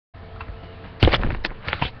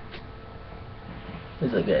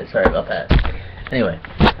It's okay, sorry about that. Anyway,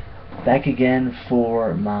 back again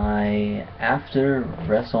for my After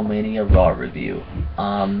Wrestlemania Raw review.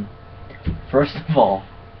 First of all,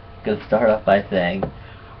 gonna start off by saying,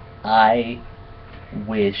 I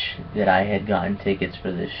wish that I had gotten tickets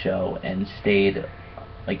for this show and stayed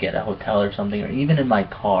like at a hotel or something, or even in my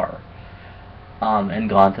car, and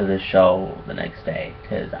gone to the show the next day,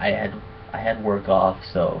 because I had work off.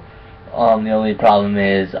 So the only problem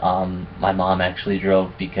is my mom actually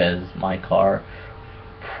drove because my car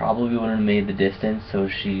probably wouldn't have made the distance, so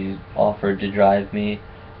she offered to drive me,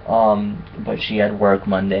 but she had work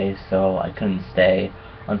Monday, so I couldn't stay,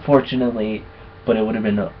 unfortunately. But it would have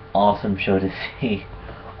been an awesome show to see.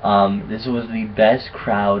 This was the best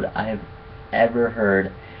crowd I have ever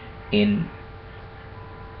heard in,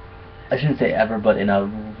 I shouldn't say ever, but in a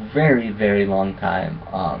very, very long time.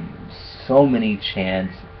 So many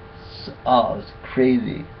chants. Oh, it's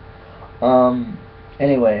crazy.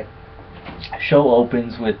 Anyway, show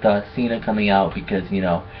opens with Cena coming out because, you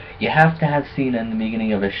know, you have to have Cena in the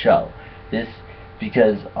beginning of a show.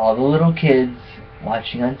 Because all the little kids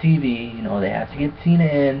watching on TV, you know, they have to get Cena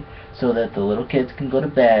in so that the little kids can go to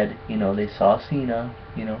bed. You know, they saw Cena,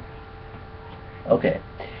 you know. Okay.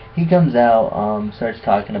 He comes out, starts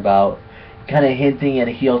talking about, kind of hinting at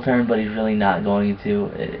a heel turn, but he's really not going to.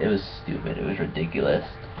 It was stupid. It was ridiculous.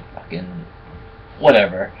 Fucking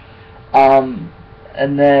whatever.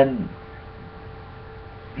 And then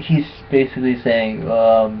he's basically saying,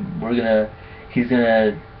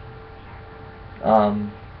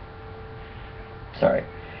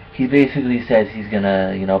 he basically says he's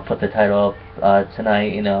gonna, you know, put the title up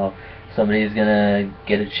tonight. You know, somebody's gonna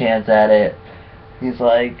get a chance at it. He's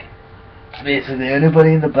like, basically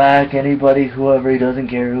anybody in the back, anybody, whoever, he doesn't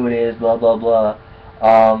care who it is, blah blah blah.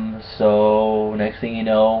 So next thing you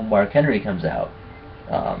know, Mark Henry comes out,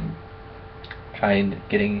 trying to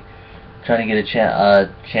get a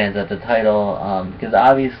chance at the title, because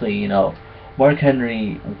obviously, you know, Mark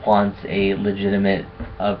Henry wants a legitimate,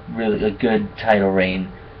 really a good title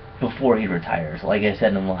reign before he retires. Like I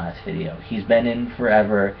said in the last video, he's been in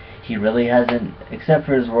forever. He really hasn't, except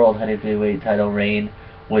for his World Heavyweight title reign,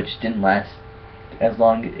 which didn't last as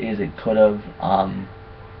long as it could have.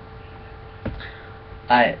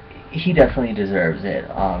 He definitely deserves it.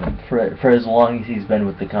 For as long as he's been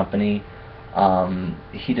with the company,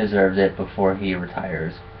 he deserves it before he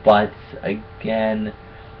retires. But again,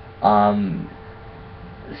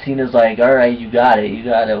 Cena's like, alright, you got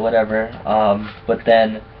it, whatever. But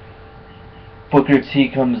then Booker T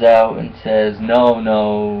comes out and says, no,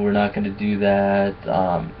 we're not going to do that.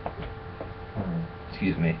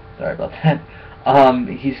 Excuse me, sorry about that.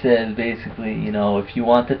 He says basically, you know, if you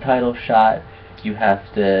want the title shot, you're going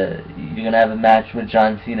to have a match with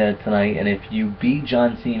John Cena tonight, and if you beat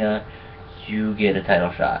John Cena, you get a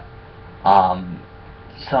title shot.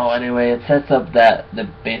 So anyway, it sets up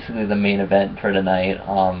basically the main event for tonight,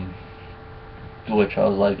 which I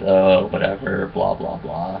was like, oh, whatever, blah blah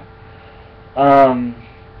blah.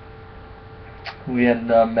 We had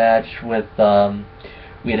a match with,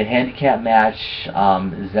 we had a handicap match,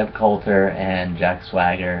 Zeb Coulter and Jack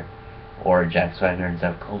Swagger, or Jack Swagger and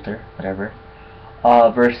Zeb Coulter, whatever,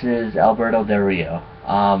 versus Alberto Del Rio.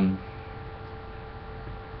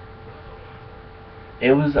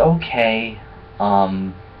 It was okay.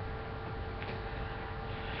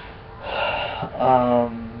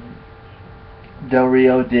 Del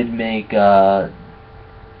Rio did make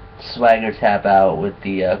Swagger tap out with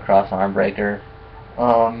the cross arm breaker.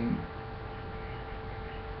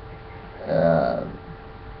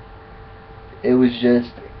 It was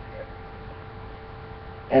just,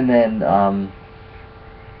 and then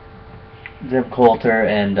Zeb Coulter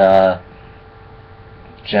and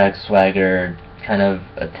Jack Swagger kind of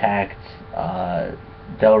attacked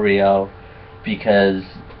Del Rio because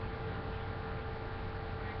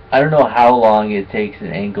I don't know how long it takes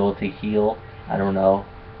an ankle to heal. I don't know,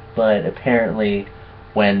 but apparently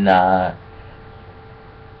when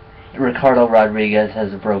Ricardo Rodriguez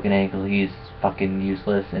has a broken ankle, he's fucking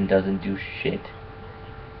useless and doesn't do shit.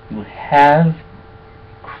 You have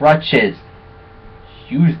crutches.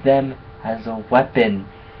 Use them as a weapon.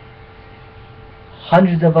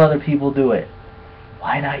 Hundreds of other people do it.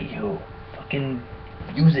 Why not you? Fucking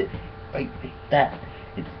use it like that.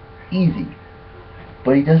 It's easy.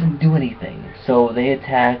 But he doesn't do anything. So they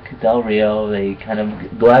attack Del Rio. They kind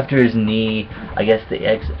of go after his knee. I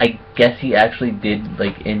guess he actually did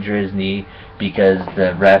like injure his knee because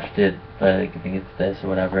the ref did. I think it's this or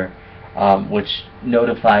whatever, which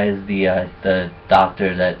notifies the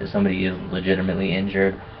doctor that somebody is legitimately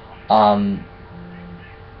injured.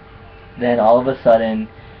 Then all of a sudden,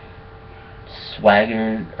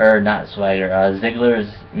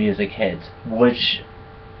 Ziggler's music hits, which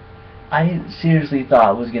I seriously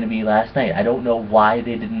thought was going to be last night. I don't know why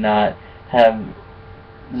they did not have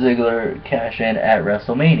Ziggler cash in at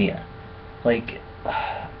WrestleMania. Like,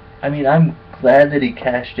 I mean, I'm glad that he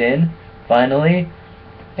cashed in, finally,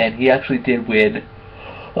 and he actually did win.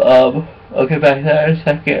 I'll get back to that in a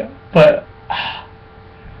second, but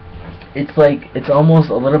it's like, it's almost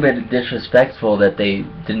a little bit disrespectful that they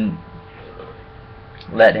didn't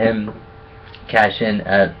let him cash in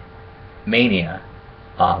at Mania.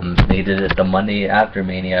 They did it the Monday after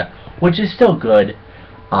Mania, which is still good.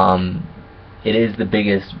 It is the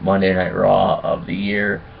biggest Monday Night Raw of the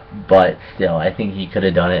year, but still, I think he could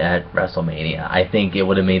have done it at WrestleMania. I think it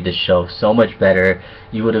would have made the show so much better.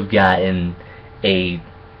 You would have gotten a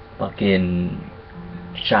fucking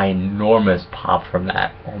ginormous pop from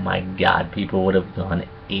that. Oh my god, people would have gone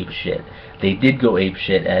apeshit. They did go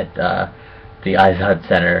apeshit at the Izod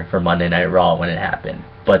Center for Monday Night Raw when it happened.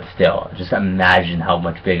 But still, just imagine how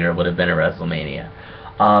much bigger it would have been at WrestleMania.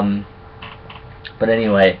 But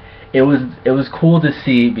anyway, it was cool to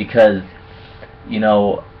see because, you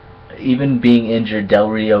know, even being injured, Del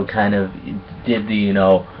Rio kind of did the, you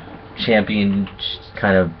know, champion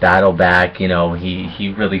kind of battle back. You know,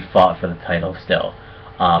 he really fought for the title still.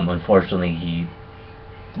 Unfortunately, he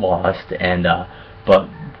lost, and but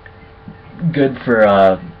good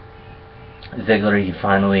for Ziggler. He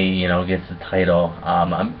finally, you know, gets the title.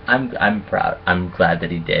 I'm proud. I'm glad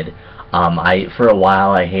that he did. For a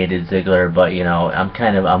while I hated Ziggler, but you know,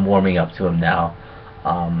 I'm warming up to him now.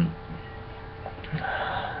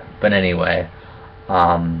 But anyway,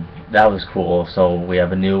 that was cool. So we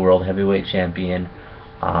have a new World Heavyweight Champion.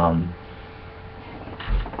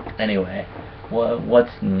 Anyway,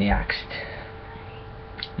 what's next?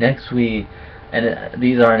 Next and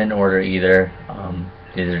these aren't in order either.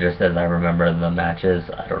 These are just as I remember the matches.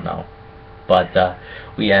 I don't know. But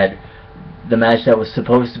we had the match that was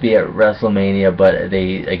supposed to be at WrestleMania, but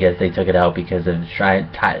I guess they took it out because of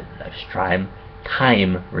time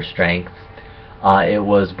restraints. It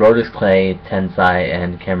was Brodus Clay, Tensai,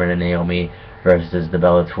 and Cameron and Naomi versus the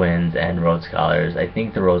Bella Twins and Rhodes Scholars. I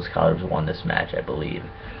think the Rhodes Scholars won this match, I believe.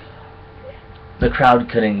 The crowd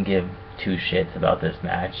couldn't give two shits about this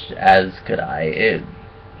match, as could I. It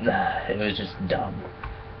was just dumb.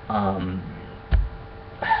 I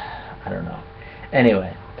don't know.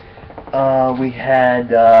 Anyway, we had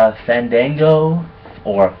Fandango,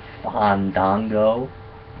 or Fandango,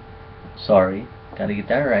 sorry, gotta get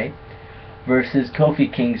that right, versus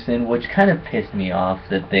Kofi Kingston, which kind of pissed me off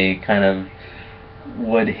that they kind of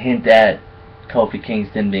would hint at Kofi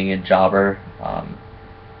Kingston being a jobber. I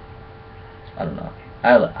don't know.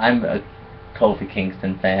 I'm a Kofi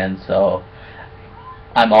Kingston fan, so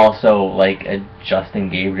I'm also like a Justin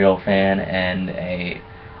Gabriel fan and a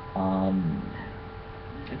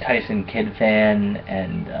Tyson Kidd fan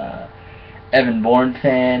and Evan Bourne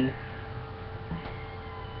fan.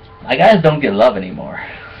 My guys don't get love anymore.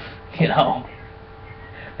 You know,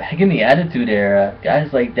 back in the Attitude Era,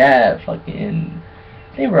 guys like that fucking,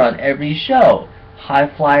 they were on every show. High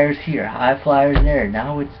flyers here, high flyers there.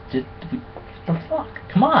 Now it's just, what the fuck?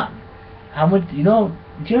 Come on. How much, do you know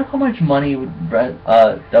how much money would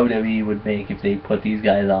WWE would make if they put these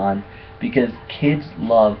guys on? Because kids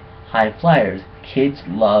love high flyers. Kids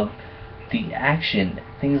love the action,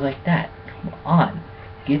 things like that. Come on.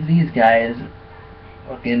 Give these guys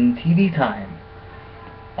fucking TV time.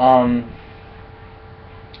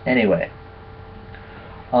 Anyway,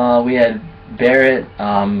 we had Barrett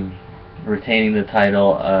retaining the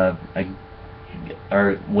title,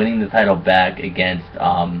 or winning the title back against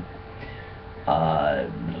The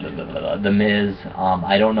Miz.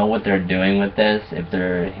 I don't know what they're doing with this, if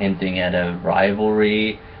they're hinting at a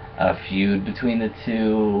rivalry, a feud between the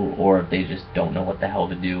two, or if they just don't know what the hell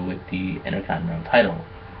to do with the Intercontinental title,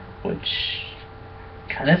 which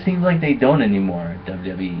kind of seems like they don't anymore,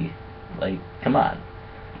 WWE. Like, come on.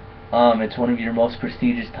 It's one of your most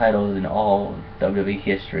prestigious titles in all WWE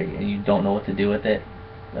history, and you don't know what to do with it?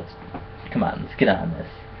 Come on, let's get on this.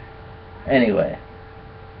 Anyway,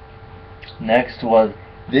 next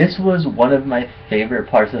this was one of my favorite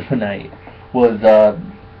parts of the night, was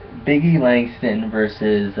Big E Langston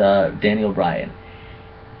versus Daniel Bryan.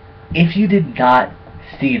 If you did not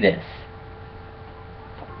see this,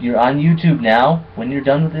 you're on YouTube now. When you're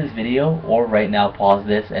done with this video, or right now, pause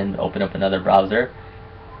this and open up another browser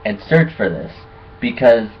and search for this,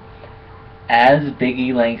 because as Big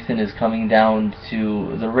E Langston is coming down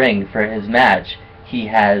to the ring for his match, he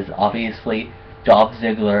has obviously Dolph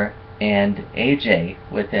Ziggler and AJ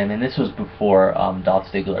with him, and this was before Dolph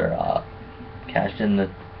Ziggler cashed in the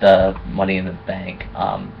the Money in the Bank,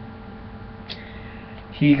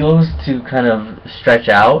 he goes to kind of stretch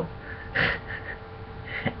out,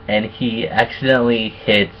 and he accidentally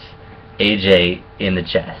hits AJ in the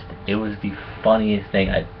chest. It was the funniest thing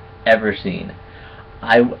I've ever seen.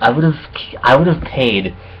 I would have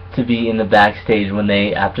paid to be in the backstage when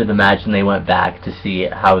they, after the match, and they went back to see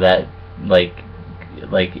how that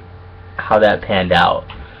how that panned out,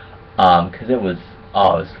 because it was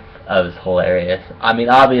hilarious. I mean,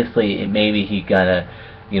 obviously maybe he kinda,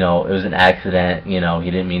 it was an accident, he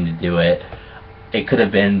didn't mean to do it. It could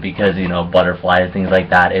have been because, butterflies, things like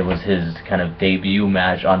that. It was his kind of debut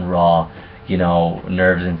match on Raw,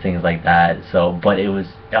 nerves and things like that. So, but it was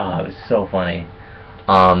so funny.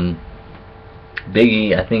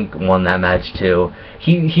 Biggie, I think, won that match too.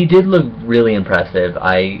 He did look really impressive.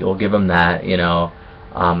 I will give him that.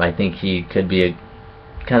 I think he could be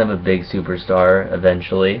kind of a big superstar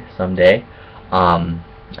eventually, someday. I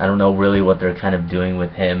don't know really what they're kind of doing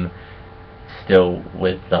with him still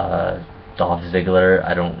with Dolph Ziggler.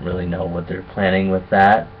 I don't really know what they're planning with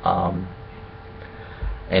that.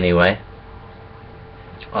 Anyway,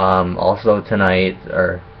 also tonight,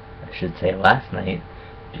 or I should say last night,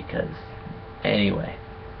 because anyway,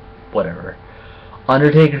 whatever.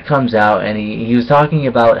 Undertaker comes out and he was talking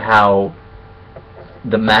about how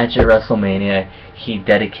the match at WrestleMania he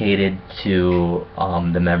dedicated to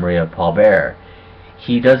the memory of Paul Bearer.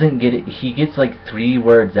 He doesn't get it. He gets like 3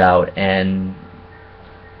 words out, and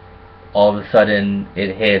all of a sudden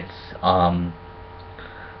it hits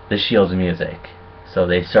the Shield's music. So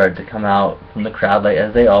they start to come out from the crowd, like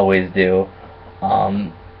as they always do.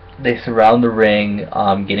 They surround the ring,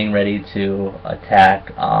 getting ready to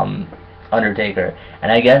attack Undertaker.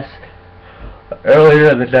 And I guess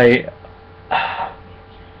earlier in the night,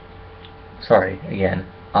 sorry again,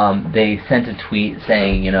 they sent a tweet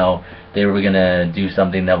saying, they were gonna do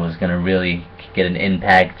something that was gonna really get an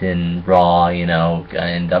impact in Raw, in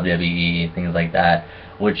WWE, things like that.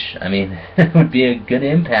 Which, I mean, would be a good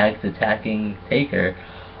impact attacking Taker.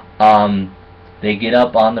 They get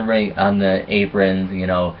up on the ring, on the aprons,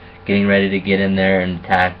 getting ready to get in there and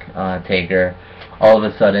attack Taker. All of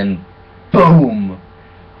a sudden, boom!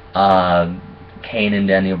 Kane and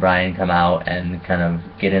Daniel Bryan come out and kind of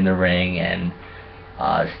get in the ring and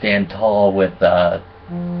stand tall with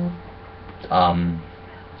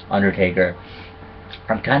Undertaker.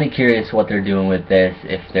 I'm kind of curious what they're doing with this,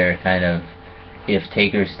 if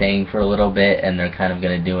Taker's staying for a little bit and they're kind of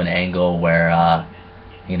going to do an angle where,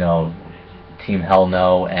 Team Hell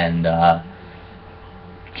No and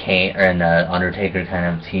Kane and Undertaker kind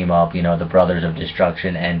of team up, the Brothers of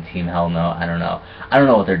Destruction and Team Hell No. I don't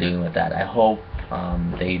know what they're doing with that. I hope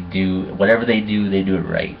they do, whatever they do it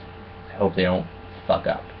right. I hope they don't fuck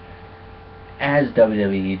up, as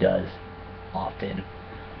WWE does often.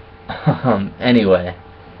 Anyway,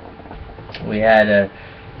 we had a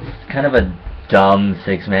kind of a dumb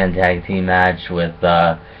 6-man tag team match with,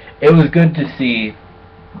 it was good to see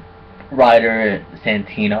Ryder,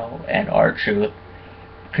 Santino, and R-Truth,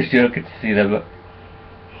 because you don't get to see them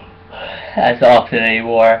as often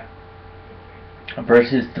anymore,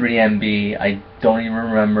 versus 3MB. I don't even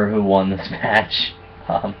remember who won this match.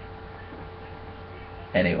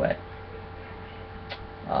 Anyway.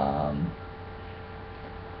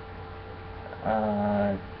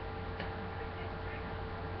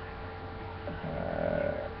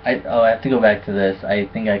 I have to go back to this. I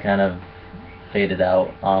think I kind of faded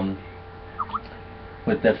out.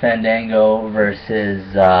 With the Fandango versus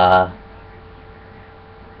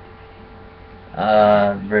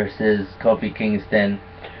Kofi Kingston,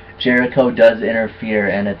 Jericho does interfere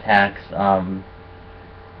and attacks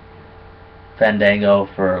Fandango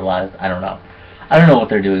for last. I don't know what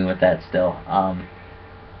they're doing with that still. I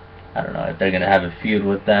don't know if they're gonna have a feud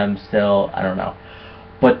with them still. I don't know.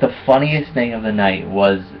 But the funniest thing of the night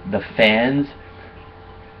was the fans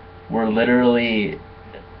were literally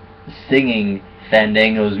singing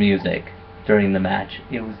Fandango's music during the match.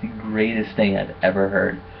 It was the greatest thing I've ever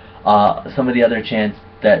heard. Some of the other chants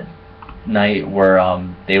that night were,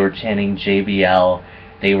 they were chanting JBL,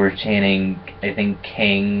 they were chanting, I think,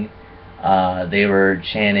 King, they were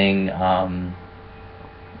chanting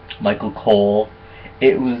Michael Cole.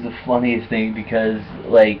 It was the funniest thing because,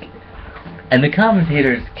 and the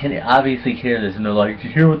commentators can obviously hear this, and they're like, "Do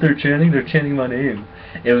you hear what they're chanting? They're chanting my name."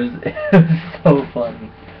 It was so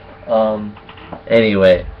funny.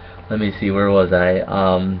 Anyway, let me see, where was I?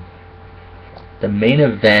 The main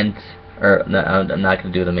event, or no, I'm not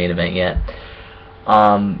going to do the main event yet.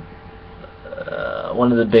 One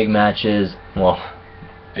of the big matches,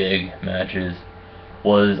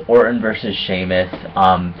 was Orton versus Sheamus.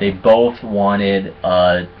 They both wanted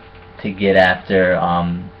to get after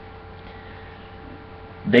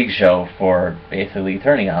Big Show for basically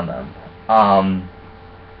turning on them.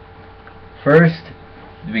 First,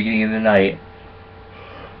 at the beginning of the night,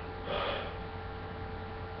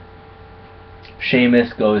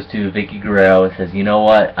 Sheamus goes to Vicky Guerrero and says, "You know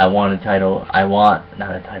what? I want a title. Not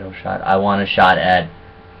a title shot. I want a shot at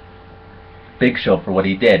Big Show for what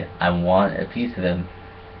he did. I want a piece of him."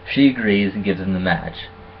 She agrees and gives him the match.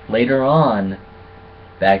 Later on,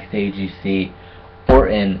 backstage, you see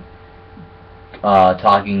Orton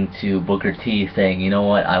talking to Booker T, saying, "You know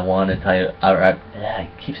what? I want a title." I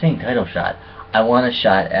keep saying title shot. I want a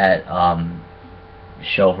shot at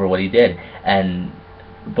Show for what he did. And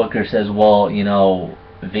Booker says, "Well, you know,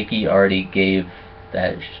 Vicky already gave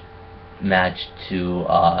that match to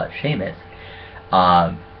Sheamus."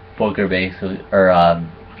 Booker basically, or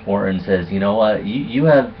Orton says, "You know what? You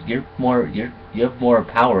have more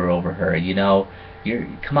power over her. You know,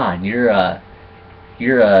 come on, you're a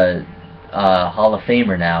Hall of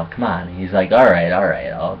Famer now. Come on." He's like, all right,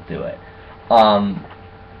 I'll do it.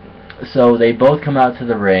 So they both come out to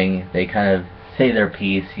the ring. They kind of say their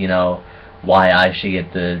piece, you know, why I should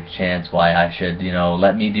get the chance, why I should, you know,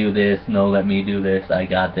 let me do this, no, let me do this, I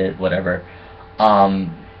got this, whatever.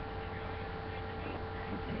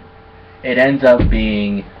 It ends up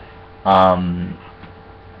being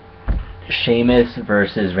Sheamus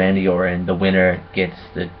versus Randy Orton. The winner gets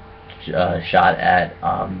the shot at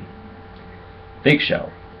Big Show.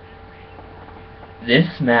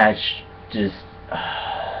 This match just...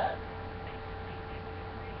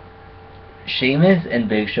 Sheamus and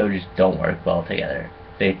Big Show just don't work well together.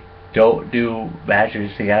 They don't do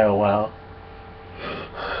matches together well.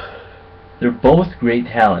 They're both great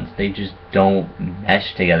talents. They just don't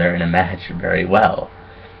mesh together in a match very well.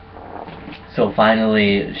 So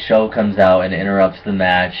finally, Show comes out and interrupts the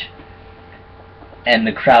match, and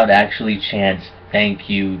the crowd actually chants, "Thank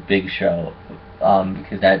you, Big Show,"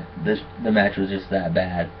 because the match was just that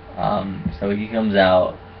bad. So he comes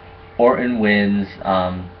out, Orton wins,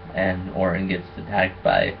 and Orton gets attacked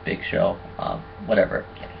by Big Show. Whatever.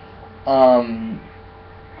 So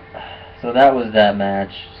that was that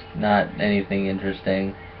match. Not anything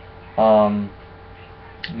interesting.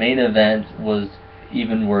 Main event was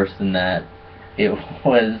even worse than that. It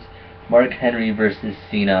was Mark Henry versus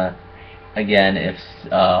Cena. Again, if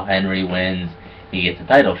Henry wins, he gets a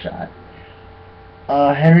title shot.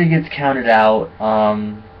 Henry gets counted out.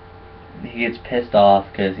 He gets pissed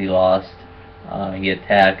off because he lost. He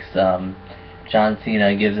attacks John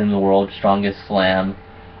Cena, gives him the world's strongest slam.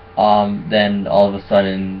 Then all of a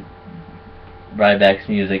sudden, Ryback's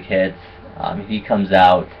music hits. He comes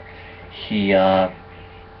out. He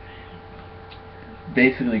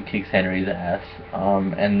basically kicks Henry's ass.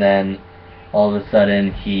 And then all of a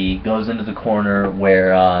sudden, he goes into the corner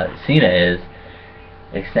where Cena is,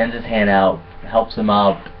 extends his hand out, helps him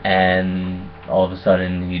up, and all of a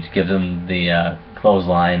sudden, he gives him the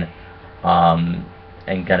clothesline. And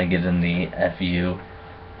kind of gives him the FU,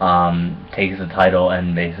 takes the title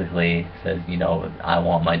and basically says, you know, I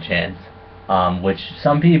want my chance, which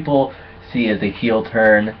some people see as a heel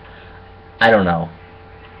turn. I don't know.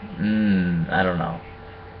 I don't know.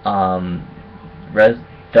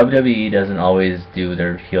 WWE doesn't always do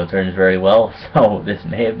their heel turns very well, so this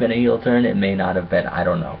may have been a heel turn, it may not have been, I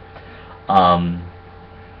don't know. I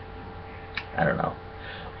don't know.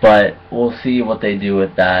 But we'll see what they do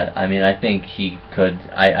with that. I mean, I think he could.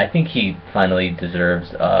 I think he finally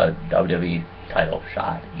deserves a WWE title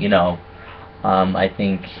shot. You know, I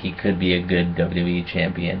think he could be a good WWE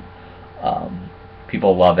champion.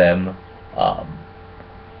 People love him.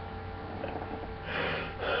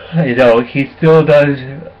 You know, he still does.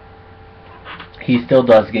 He still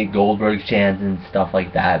does get Goldberg's chance and stuff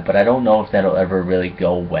like that. But I don't know if that'll ever really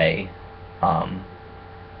go away. I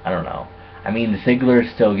don't know. I mean, Ziggler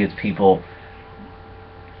still gets people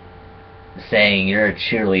saying, "You're a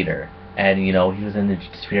cheerleader," and you know he was in the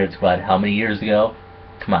Spirit Squad how many years ago?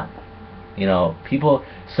 Come on, you know, people.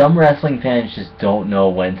 Some wrestling fans just don't know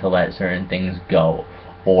when to let certain things go,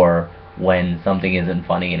 or when something isn't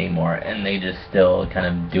funny anymore, and they just still kind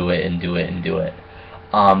of do it and do it and do it.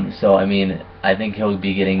 So I mean, I think he'll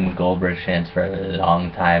be getting Goldberg's chance for a long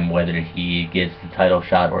time, whether he gets the title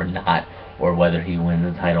shot or not, or whether he wins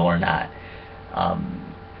the title or not.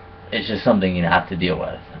 It's just something you have to deal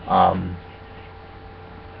with.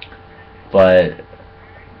 But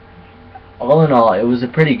all in all, it was a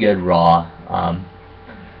pretty good Raw.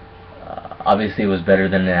 Obviously, it was better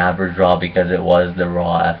than an average Raw because it was the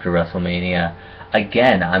Raw after WrestleMania.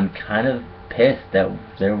 Again, I'm kind of pissed that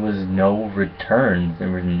there was no returns.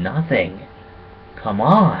 There was nothing. Come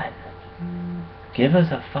on. Give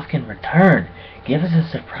us a fucking return. Give us a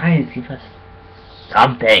surprise. Give us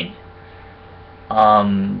something.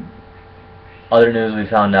 Other news, we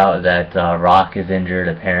found out that Rock is injured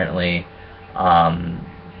apparently.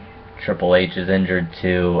 Triple H is injured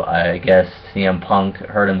too. I guess CM Punk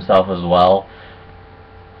hurt himself as well.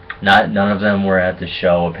 None of them were at the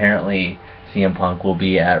show. Apparently CM Punk will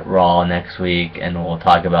be at Raw next week, and we'll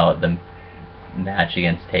talk about the match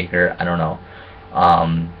against Taker. I don't know.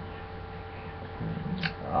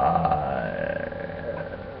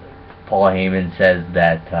 Paul Heyman says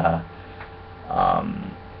that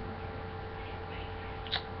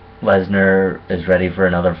Lesnar is ready for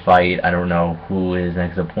another fight. I don't know who his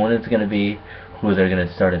next opponent's going to be, who they're going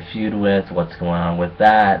to start a feud with, what's going on with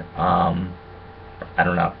that. I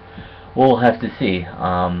don't know. We'll have to see.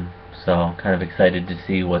 So kind of excited to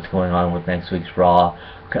see what's going on with next week's Raw.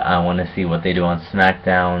 I want to see what they do on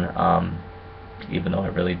SmackDown, even though I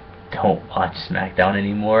really don't watch SmackDown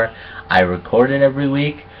anymore. I record it every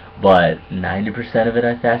week, but 90% of it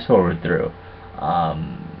I fast forward through.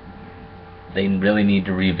 They really need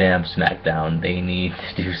to revamp SmackDown. They need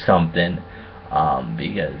to do something,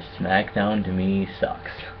 because SmackDown to me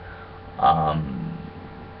sucks.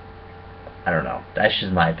 I don't know. That's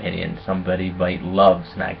just my opinion. Somebody might love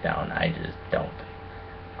SmackDown. I just don't.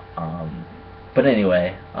 But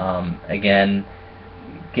anyway, again,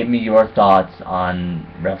 give me your thoughts on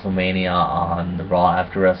WrestleMania, on the Raw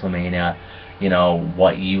after WrestleMania. You know,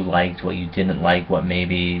 what you liked, what you didn't like, what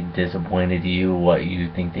maybe disappointed you, what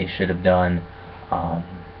you think they should have done.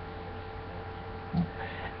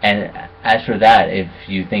 And as for that, if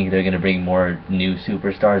you think they're going to bring more new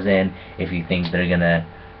superstars in, if you think they're going to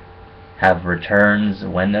have returns,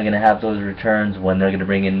 when they're going to have those returns, when they're going to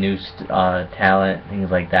bring in new talent,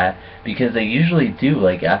 things like that. Because they usually do,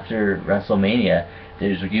 like after WrestleMania,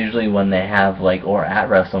 there's usually when they have, like, or at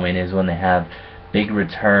WrestleMania is when they have big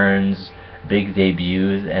returns, big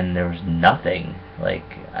debuts, and there was nothing. Like,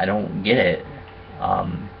 I don't get it. I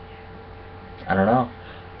don't know.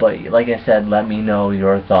 But like I said, let me know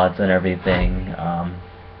your thoughts on everything.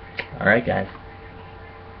 Alright guys.